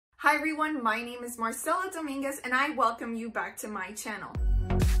Hi everyone, my name is Marcella Dominguez and I welcome you back to my channel.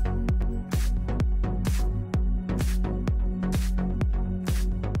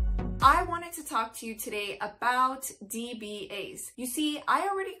 I wanted to talk to you today about DBAs. You see, I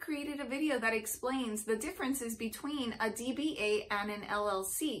already created a video that explains the differences between a DBA and an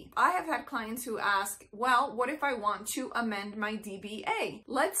LLC. I have had clients who ask, well, what if I want to amend my DBA?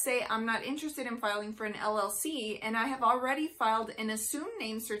 Let's say I'm not interested in filing for an LLC and I have already filed an assumed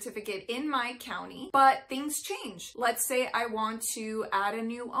name certificate in my county, but things change. Let's say I want to add a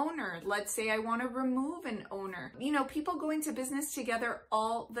new owner. Let's say I want to remove an owner. You know, people go into business together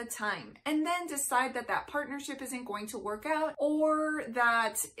all the time and then decide that that partnership isn't going to work out, or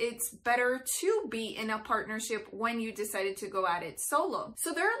that it's better to be in a partnership when you decided to go at it solo.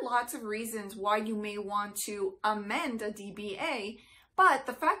 So there are lots of reasons why you may want to amend a DBA, but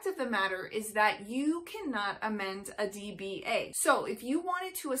the fact of the matter is that you cannot amend a DBA. So if you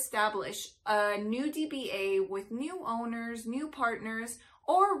wanted to establish a new DBA with new owners, new partners,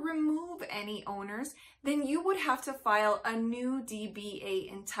 or remove any owners, then you would have to file a new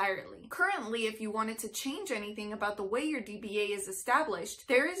DBA entirely. Currently, if you wanted to change anything about the way your DBA is established,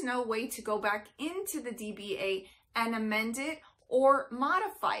 there is no way to go back into the DBA and amend it or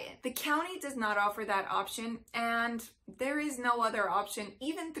modify it. The county does not offer that option, and there is no other option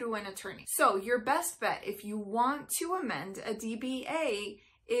even through an attorney. So your best bet if you want to amend a DBA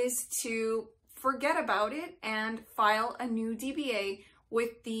is to forget about it and file a new DBA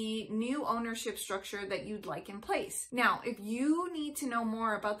with the new ownership structure that you'd like in place. Now, if you need to know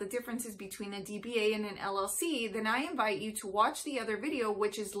more about the differences between a DBA and an LLC, then I invite you to watch the other video,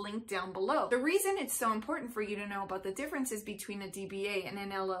 which is linked down below. The reason it's so important for you to know about the differences between a DBA and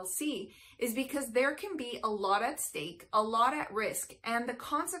an LLC is because there can be a lot at stake, a lot at risk, and the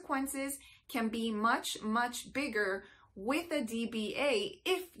consequences can be much, much bigger with a DBA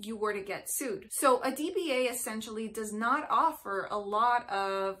if you were to get sued. So a DBA essentially does not offer a lot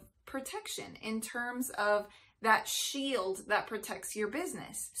of protection in terms of that shield that protects your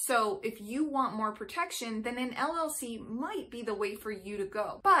business. So if you want more protection, then an LLC might be the way for you to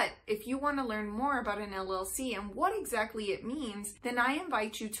go. But if you want to learn more about an LLC and what exactly it means, then I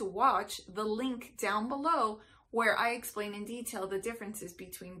invite you to watch the link down below where I explain in detail the differences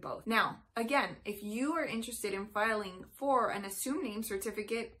between both. Now, again, if you are interested in filing for an assumed name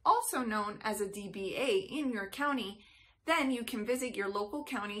certificate, also known as a DBA in your county, then you can visit your local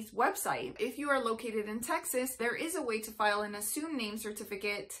county's website. If you are located in Texas, there is a way to file an assumed name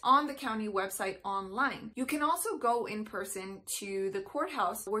certificate on the county website online. You can also go in person to the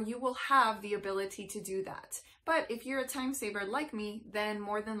courthouse where you will have the ability to do that. But if you're a time saver like me, then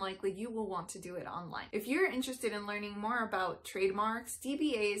more than likely you will want to do it online. If you're interested in learning more about trademarks,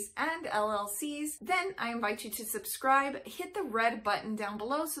 DBAs, and LLCs, then I invite you to subscribe, hit the red button down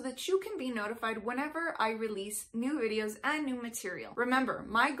below so that you can be notified whenever I release new videos and new material. Remember,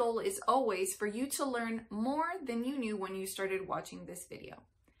 my goal is always for you to learn more than you knew when you started watching this video.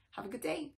 Have a good day.